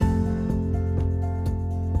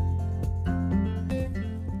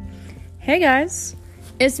Hey guys,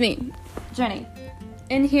 it's me, Jenny.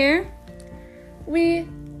 In here, we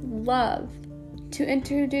love to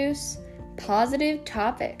introduce positive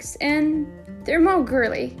topics, and they're more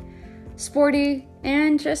girly, sporty,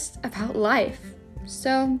 and just about life.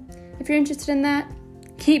 So, if you're interested in that,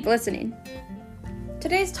 keep listening.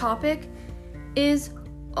 Today's topic is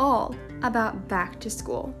all about back to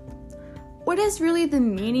school. What is really the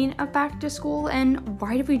meaning of back to school, and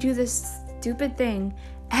why do we do this stupid thing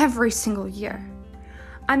every single year?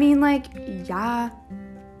 I mean,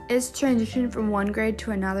 it's transition from one grade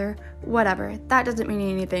to another, whatever. That doesn't mean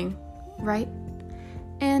anything, right?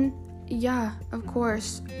 And yeah, of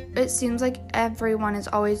course, it seems like everyone is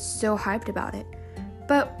always so hyped about it.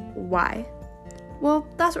 But why? Well,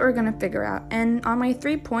 that's what we're going to figure out. And on my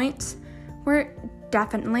 3 points, we're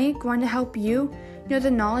definitely going to help you know the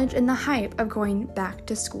knowledge and the hype of going back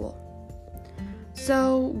to school.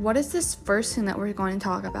 So, what is this first thing that we're going to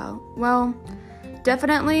talk about? Well,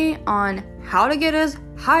 definitely on how to get us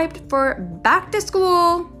hyped for back to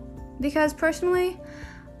school. Because personally,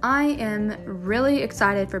 I am really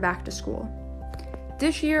excited for back to school.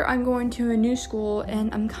 This year, I'm going to a new school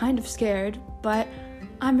and I'm kind of scared, but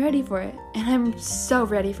I'm ready for it. And I'm so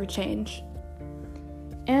ready for change.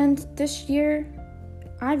 And this year,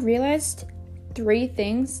 I realized 3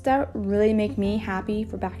 things that really make me happy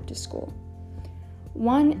for back to school.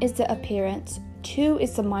 1 is the appearance, 2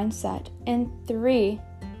 is the mindset, and 3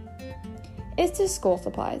 is the school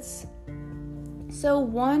supplies. So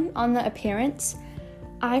 1, on the appearance,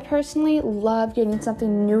 I personally love getting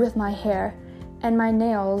something new with my hair and my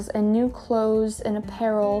nails and new clothes and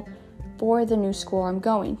apparel for the new school I'm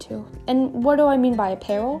going to. And what do I mean by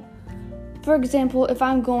apparel? For example, if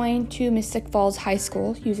I'm going to Mystic Falls High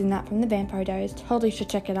School, using that from the Vampire Diaries, totally should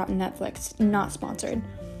check it out on Netflix, not sponsored.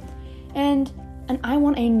 And I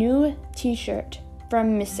want a new t-shirt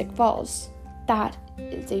from Mystic Falls. That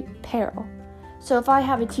is apparel. So if I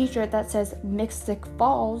have a t-shirt that says Mystic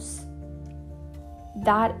Falls,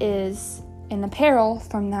 that is an apparel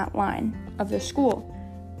from that line of the school.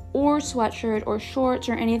 Or sweatshirt or shorts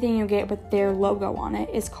or anything you get with their logo on it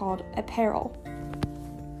is called apparel.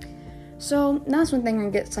 So that's one thing I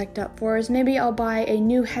get psyched up for, is maybe I'll buy a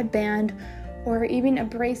new headband or even a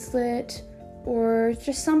bracelet or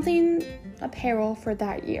just something apparel for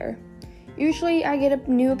that year. Usually I get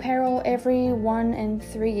a new apparel every 1 and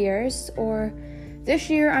 3 years, or this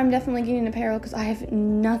year I'm definitely getting apparel because I have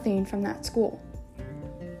nothing from that school.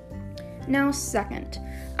 Now, second,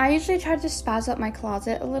 I usually try to spaz up my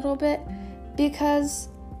closet a little bit because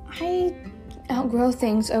I outgrow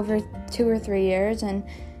things over 2 or 3 years, and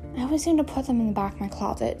I always seem to put them in the back of my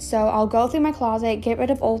closet. So I'll go through my closet, get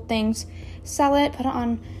rid of old things, sell it, put it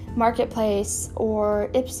on Marketplace or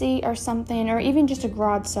Ipsy or something, or even just a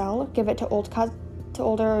garage sale. Give it to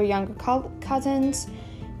older or younger cousins,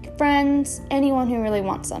 friends, anyone who really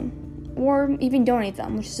wants them, or even donate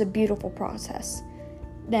them, which is a beautiful process.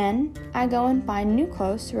 Then I go and find new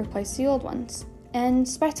clothes to replace the old ones and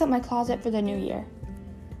spice up my closet for the new year,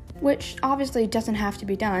 which obviously doesn't have to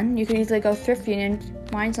be done. You could easily go thrifting and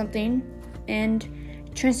find something and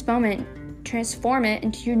transform it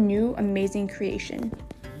into your new amazing creation.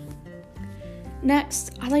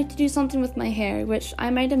 Next, I like to do something with my hair, which I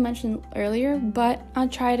might have mentioned earlier, but I'll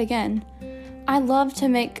try it again. I love to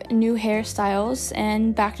make new hairstyles,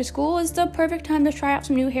 and back to school is the perfect time to try out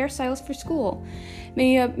some new hairstyles for school.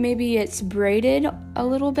 Maybe it's braided a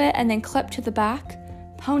little bit and then clipped to the back,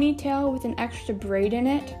 ponytail with an extra braid in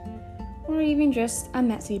it, or even just a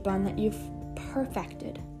messy bun that you've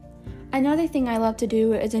perfected. Another thing I love to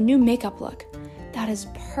do is a new makeup look that is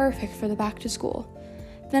perfect for the back to school.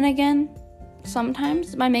 Then again,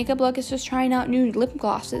 sometimes my makeup look is just trying out new lip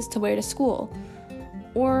glosses to wear to school,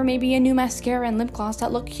 or maybe a new mascara and lip gloss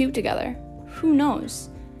that look cute together. Who knows?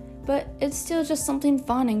 But it's still just something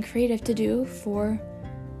fun and creative to do for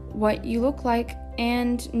what you look like,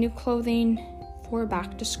 and new clothing for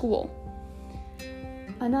back to school.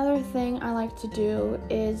 Another thing I like to do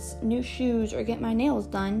is new shoes or get my nails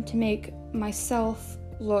done to make myself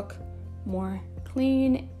look more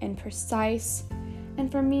clean and precise.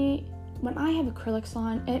 And for me, when I have acrylics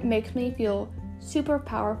on, it makes me feel super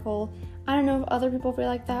powerful. I don't know if other people feel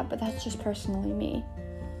like that, but that's just personally me.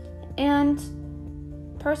 And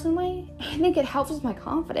personally, I think it helps with my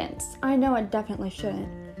confidence. I know it definitely shouldn't,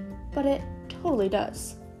 but it totally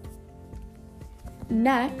does.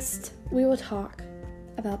 Next, we will talk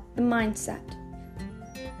about the mindset.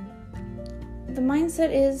 The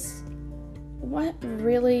mindset is what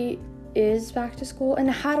really is back to school,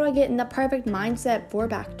 and how do I get in the perfect mindset for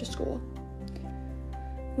back to school?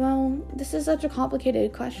 Well, this is such a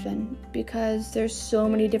complicated question because there's so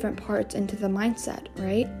many different parts into the mindset,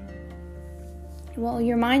 right? Well,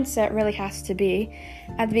 your mindset really has to be,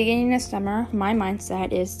 at the beginning of summer, my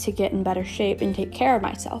mindset is to get in better shape and take care of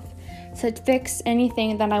myself. So to fix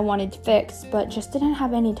anything that I wanted to fix, but just didn't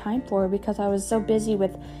have any time for because I was so busy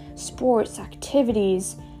with sports,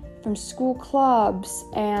 activities, from school clubs,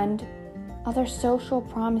 and other social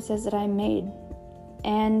promises that I made,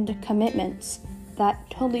 and commitments that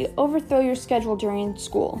totally overthrow your schedule during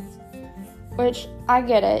school. Which, I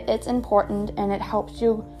get it, it's important and it helps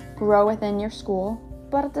you grow within your school,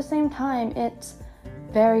 but at the same time, it's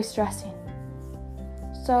very stressing.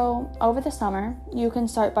 So, over the summer, you can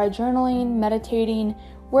start by journaling, meditating,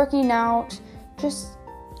 working out, just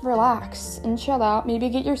relax and chill out, maybe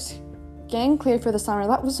get your skin clear for the summer.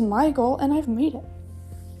 That was my goal, and I've made it.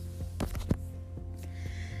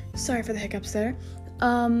 Sorry for the hiccups there.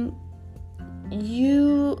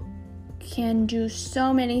 You can do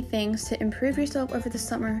so many things to improve yourself over the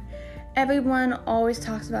summer. Everyone always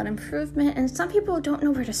talks about improvement, and some people don't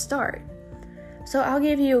know where to start. So I'll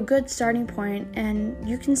give you a good starting point, and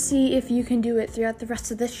you can see if you can do it throughout the rest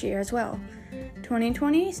of this year as well.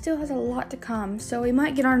 2020 still has a lot to come, so we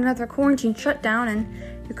might get on another quarantine shutdown, and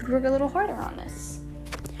you could work a little harder on this.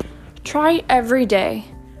 Try every day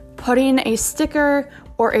putting a sticker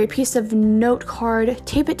or a piece of note card,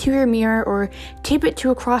 tape it to your mirror, or tape it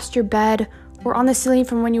to across your bed, or on the ceiling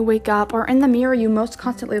from when you wake up, or in the mirror you most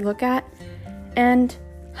constantly look at, and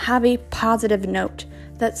have a positive note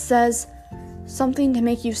that says something to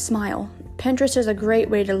make you smile. Pinterest is a great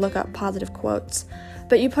way to look up positive quotes,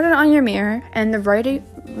 but you put it on your mirror and the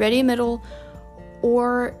ready middle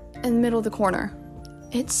or in the middle of the corner.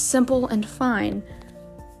 It's simple and fine.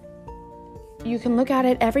 You can look at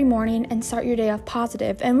it every morning and start your day off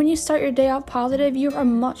positive, and when you start your day off positive, you're a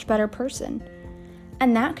much better person.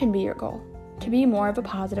 And that can be your goal, to be more of a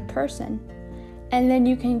positive person. And then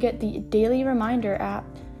you can get the daily reminder app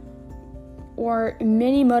or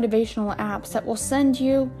many motivational apps that will send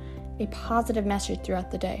you a positive message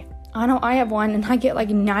throughout the day. I know I have one, and I get like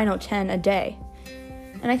 9 or 10 a day.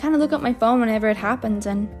 And I kind of look at my phone whenever it happens,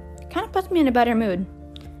 and it kind of puts me in a better mood.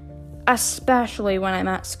 Especially when I'm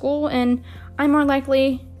at school, and I'm more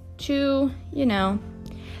likely to,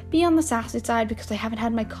 be on the sassy side because I haven't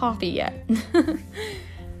had my coffee yet.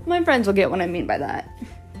 My friends will get what I mean by that.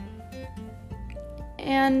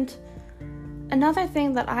 And another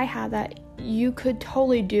thing that I have that you could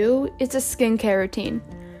totally do is a skincare routine.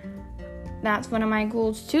 That's one of my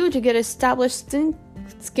goals too, to get established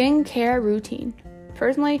skincare routine.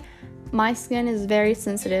 Personally, my skin is very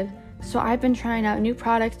sensitive, so I've been trying out new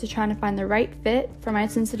products to try to find the right fit for my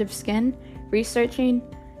sensitive skin, researching,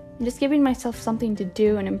 and just giving myself something to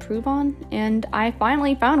do and improve on, and I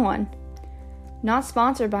finally found one. Not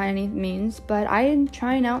sponsored by any means, but I am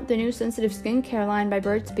trying out the new sensitive skincare line by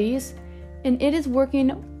Burt's Bees, and it is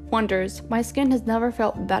working wonders. My skin has never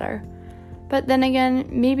felt better. But then again,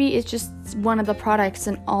 maybe it's just one of the products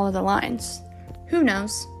in all of the lines. Who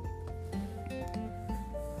knows?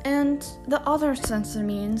 And the other sense of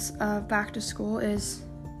means of back to school is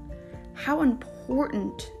how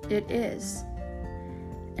important it is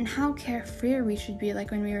and how carefree we should be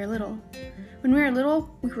like when we were little. When we were little,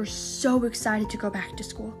 we were so excited to go back to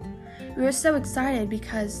school. We were so excited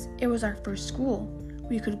because it was our first school.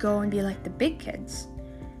 We could go and be like the big kids.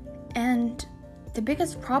 And the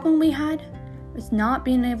biggest problem we had was not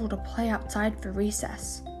being able to play outside for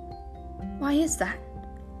recess. Why is that?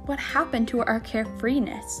 What happened to our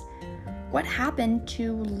carefreeness? What happened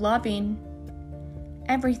to loving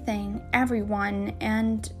everything, everyone,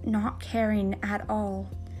 and not caring at all?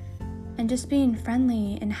 And just being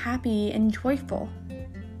friendly and happy and joyful?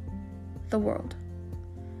 The world.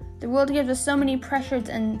 The world gives us so many pressures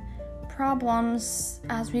and problems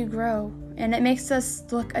as we grow, and it makes us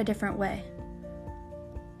look a different way.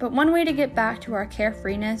 But one way to get back to our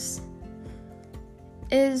carefreeness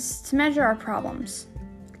is to measure our problems,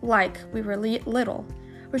 like we were little,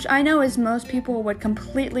 which I know is most people would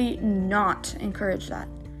completely not encourage that.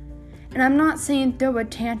 And I'm not saying throw a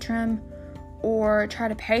tantrum or try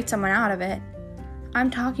to pay someone out of it.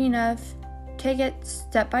 I'm talking of take it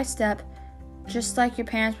step by step, just like your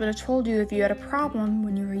parents would have told you if you had a problem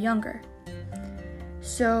when you were younger.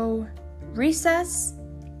 So, recess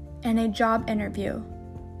and a job interview.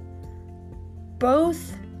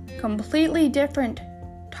 Both completely different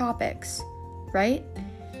topics, right?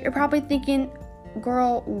 You're probably thinking,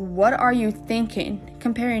 girl, what are you thinking?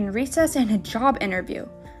 Comparing recess and a job interview.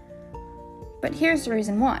 But here's the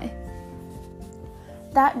reason why.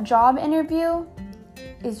 That job interview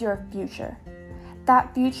is your future.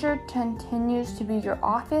 That future continues to be your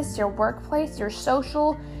office, your workplace, your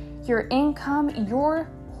social, your income, your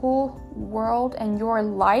whole world, and your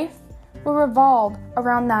life will revolve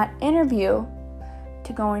around that interview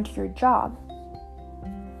to go into your job.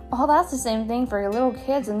 Well, that's the same thing for your little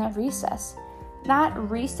kids in their recess. That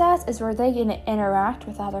recess is where they get to interact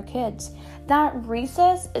with other kids. That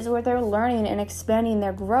recess is where they're learning and expanding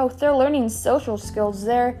their growth. They're learning social skills.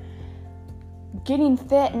 They're getting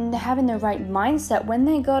fit and having the right mindset when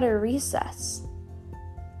they go to recess.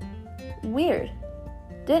 Weird.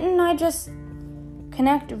 Didn't I just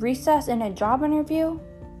connect recess and a job interview?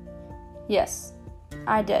 Yes,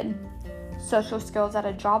 I did. Social skills at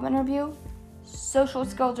a job interview. Social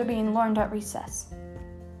skills are being learned at recess.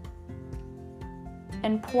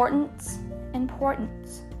 Importance.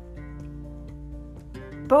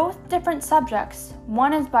 Both different subjects.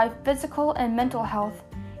 One is by physical and mental health.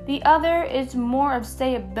 The other is more of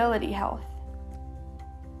stability health.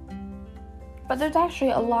 But there's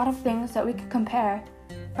actually a lot of things that we could compare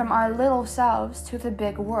from our little selves to the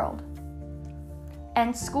big world.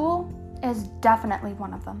 And school is definitely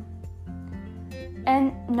one of them.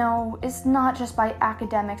 And no, it's not just by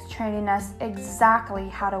academics training us exactly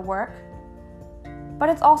how to work, but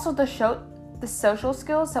it's also the social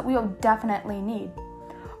skills that we'll definitely need.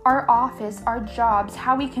 Our office, our jobs,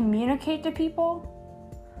 how we communicate to people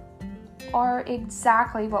are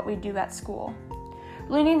exactly what we do at school.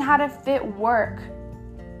 Learning how to fit work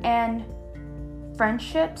and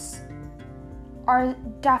friendships are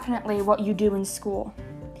definitely what you do in school.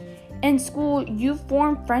 In school, you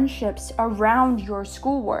form friendships around your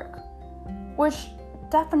schoolwork, which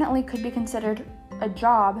definitely could be considered a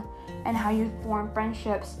job, and how you form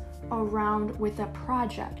friendships around with a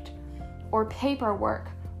project or paperwork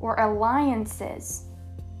or alliances.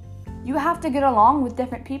 You have to get along with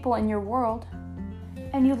different people in your world,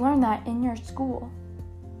 and you learn that in your school.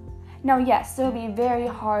 Now, yes, there will be very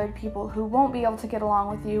hard people who won't be able to get along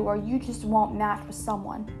with you, or you just won't match with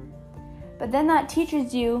someone. But then that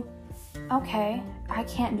teaches you, okay, I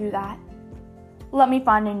can't do that. Let me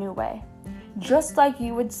find a new way. Just like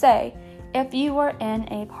you would say if you were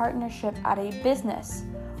in a partnership at a business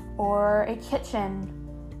or a kitchen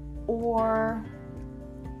or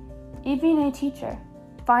even a teacher,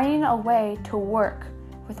 finding a way to work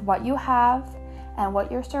with what you have and what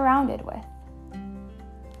you're surrounded with.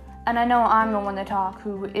 And I know I'm the one to talk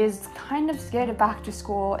who is kind of scared of back to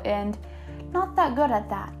school and not that good at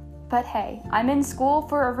that. But hey, I'm in school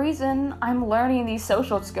for a reason. I'm learning these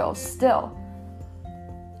social skills still.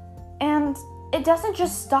 And it doesn't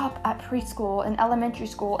just stop at preschool and elementary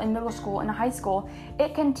school and middle school and high school.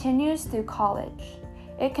 It continues through college.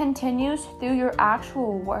 It continues through your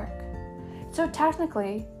actual work. So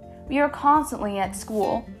technically, we are constantly at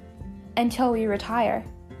school until we retire.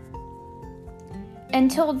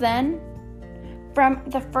 Until then, from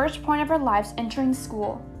the first point of our lives entering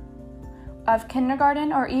school, of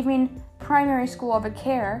kindergarten or even primary school of a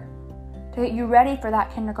care, to get you ready for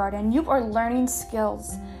that kindergarten, you are learning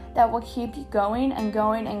skills that will keep you going and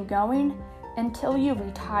going and going until you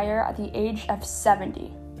retire at the age of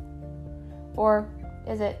 70. Or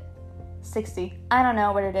is it 60? I don't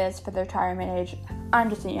know what it is for the retirement age. I'm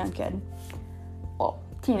just a young kid. Well,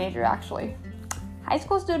 teenager actually. High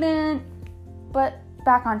school student. But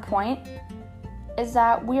back on point is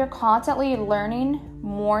that we are constantly learning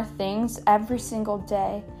more things every single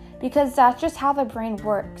day, because that's just how the brain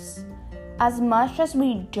works. As much as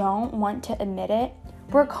we don't want to admit it,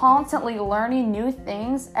 we're constantly learning new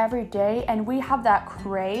things every day, and we have that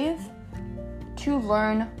crave to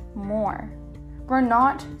learn more. We're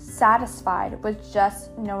not satisfied with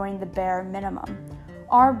just knowing the bare minimum.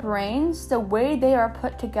 Our brains, the way they are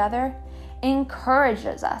put together,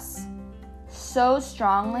 encourages us so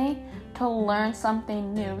strongly to learn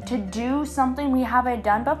something new, to do something we haven't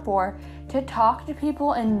done before, to talk to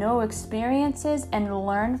people and know experiences and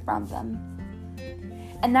learn from them.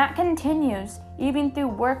 And that continues even through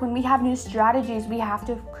work. When we have new strategies we have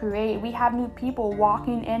to create, we have new people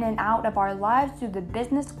walking in and out of our lives through the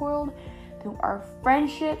business world, through our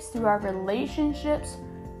friendships, through our relationships,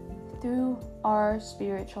 through our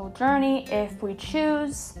spiritual journey, if we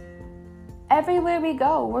choose. Everywhere we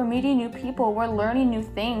go, we're meeting new people, we're learning new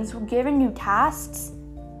things, we're given new tasks.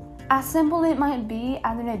 As simple it might be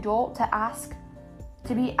as an adult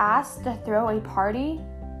to be asked to throw a party,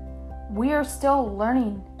 we are still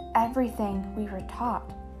learning everything we were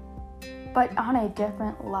taught, but on a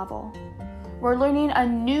different level. We're learning a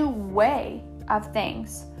new way of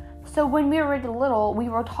things. So when we were little, we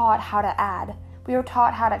were taught how to add, we were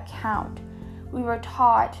taught how to count, we were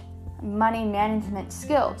taught money management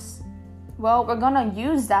skills. Well, we're gonna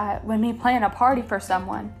use that when we plan a party for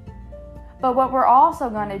someone. But what we're also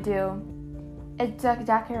gonna do is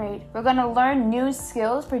decorate. We're gonna learn new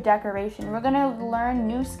skills for decoration. We're gonna learn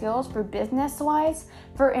new skills for business-wise,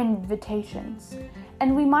 for invitations.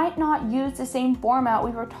 And we might not use the same format we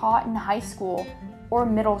were taught in high school or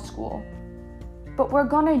middle school. But we're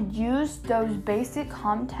gonna use those basic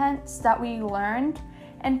contents that we learned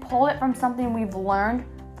and pull it from something we've learned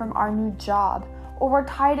from our new job, or we're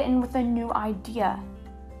tied in with a new idea.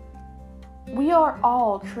 We are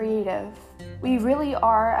all creative. We really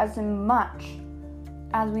are, as much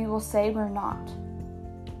as we will say we're not.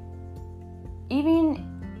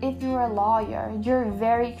 Even if you're a lawyer, you're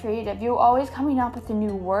very creative. You're always coming up with a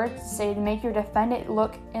new word to say to make your defendant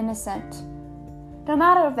look innocent, no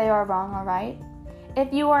matter if they are wrong or right.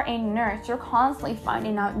 If you are a nurse, you're constantly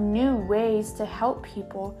finding out new ways to help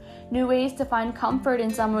people, new ways to find comfort in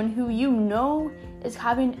someone who you know is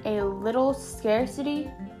having a little scarcity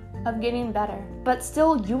of getting better. But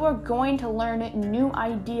still, you are going to learn new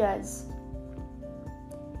ideas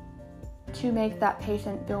to make that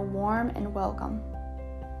patient feel warm and welcome.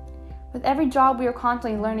 With every job, we are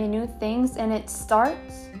constantly learning new things, and it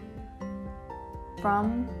starts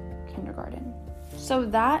from kindergarten. So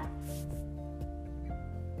that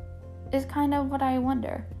is kind of what I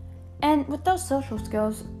wonder. And with those social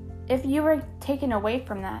skills, if you were taken away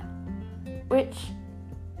from that, which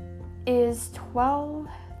is 12,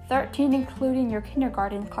 13 including your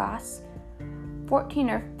kindergarten class, 14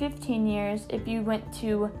 or 15 years if you went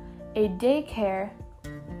to a daycare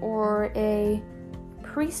or a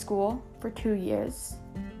preschool for 2 years,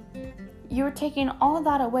 you're taking all of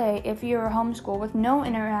that away if you're homeschooled with no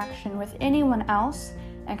interaction with anyone else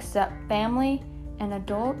except family and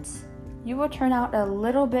adults. You will turn out a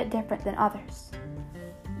little bit different than others.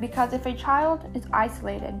 Because if a child is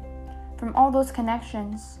isolated from all those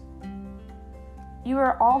connections, you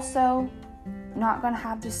are also not going to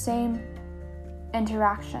have the same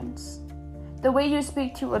interactions. The way you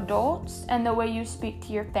speak to adults and the way you speak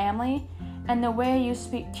to your family and the way you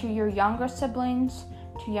speak to your younger siblings,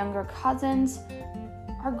 to younger cousins,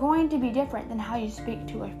 are going to be different than how you speak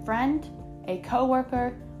to a friend, a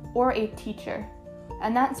coworker, or a teacher.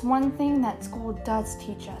 And that's one thing that school does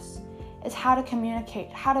teach us, is how to communicate,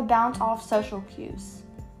 how to bounce off social cues.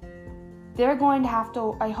 A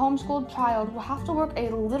homeschooled child will have to work a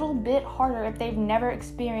little bit harder if they've never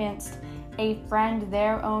experienced a friend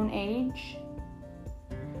their own age.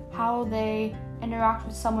 How they interact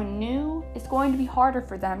with someone new is going to be harder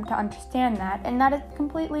for them to understand that, and that is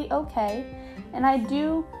completely okay. And I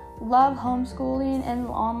do love homeschooling and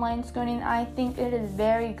online schooling. I think it is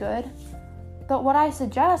very good. But what I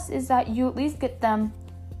suggest is that you at least get them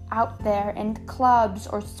out there in clubs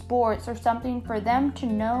or sports or something for them to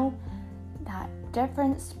know that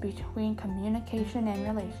difference between communication and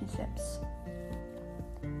relationships.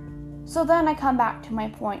 So then I come back to my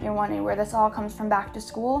point. You're wondering where this all comes from back to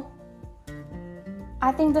school.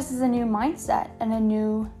 I think this is a new mindset and a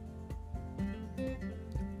new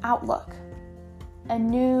outlook, a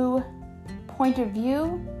new point of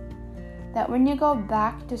view, that when you go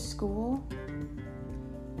back to school,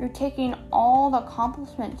 you're taking all the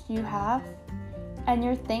accomplishments you have and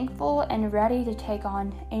you're thankful and ready to take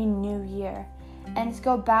on a new year and to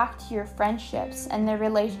go back to your friendships and their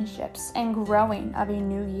relationships and growing of a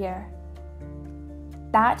new year.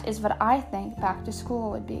 That is what I think back to school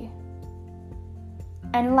would be.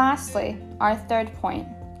 And lastly, our third point,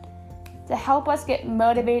 to help us get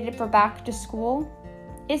motivated for back to school,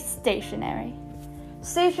 is stationery.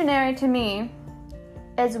 Stationery to me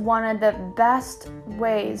is one of the best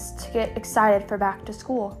ways to get excited for back to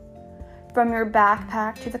school. From your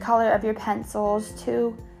backpack to the color of your pencils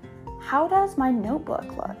to how does my notebook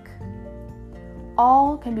look?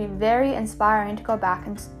 All can be very inspiring to go back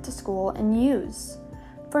into school and use.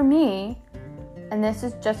 For me, and this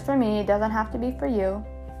is just for me, it doesn't have to be for you,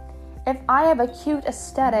 if I have a cute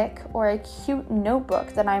aesthetic or a cute notebook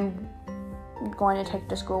that I'm going to take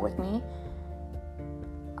to school with me,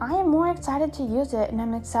 I am more excited to use it, and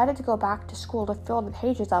I'm excited to go back to school to fill the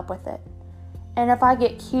pages up with it. And if I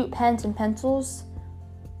get cute pens and pencils,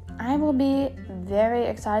 I will be very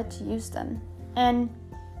excited to use them. And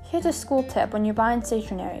here's a school tip when you're buying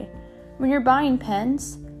stationery. When you're buying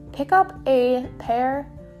pens, pick up a pair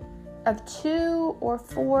of 2 or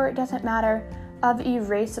 4, it doesn't matter, of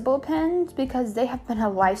erasable pens, because they have been a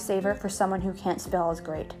lifesaver for someone who can't spell as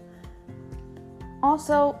great.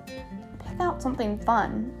 Also, pick out something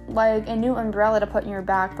fun, like a new umbrella to put in your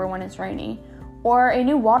bag for when it's rainy, or a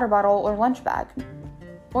new water bottle or lunch bag,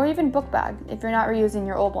 or even book bag if you're not reusing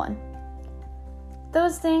your old one.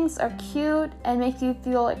 Those things are cute and make you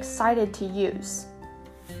feel excited to use.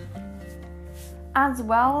 As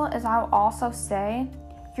well as I'll also say,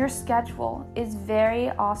 your schedule is very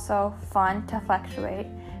also fun to fluctuate,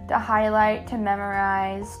 to highlight, to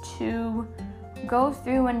memorize, to go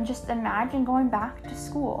through and just imagine going back to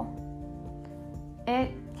school.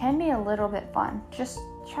 It can be a little bit fun. Just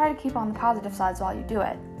try to keep on the positive sides while you do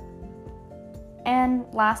it. And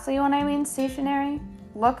lastly, when I mean stationery,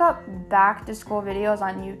 look up back to school videos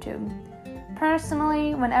on YouTube.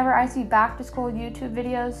 Personally, whenever I see back to school YouTube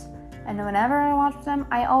videos, and whenever I watch them,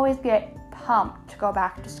 I always get pumped to go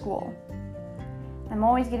back to school. I'm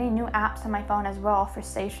always getting new apps on my phone as well for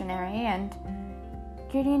stationery and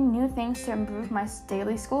getting new things to improve my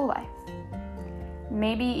daily school life.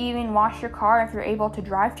 Maybe even wash your car if you're able to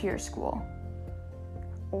drive to your school.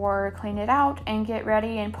 Or clean it out and get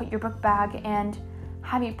ready and put your book bag and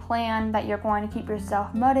have a plan that you're going to keep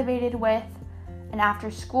yourself motivated with. An after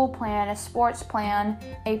school plan, a sports plan,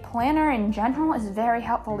 a planner in general is very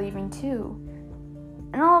helpful even too.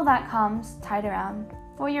 And all of that comes tied around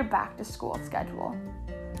for your back to school schedule.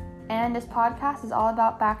 And this podcast is all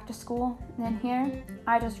about back to school. And here,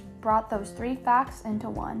 I just brought those 3 facts into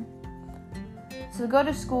one. So go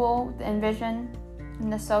to school with the envision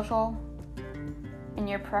and the social and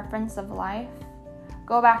your preference of life.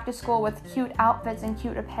 Go back to school with cute outfits and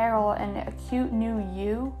cute apparel and a cute new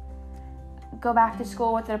you. Go back to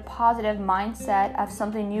school with a positive mindset of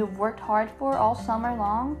something you've worked hard for all summer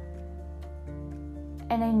long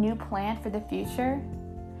and a new plan for the future.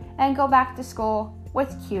 And go back to school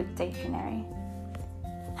with cute stationery.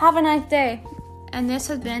 Have a nice day. And this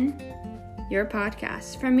has been your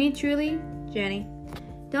podcast. From me truly, Jenny.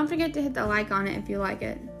 Don't forget to hit the like on it if you like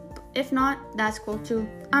it. If not, that's cool too.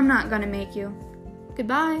 I'm not gonna make you.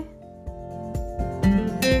 Goodbye.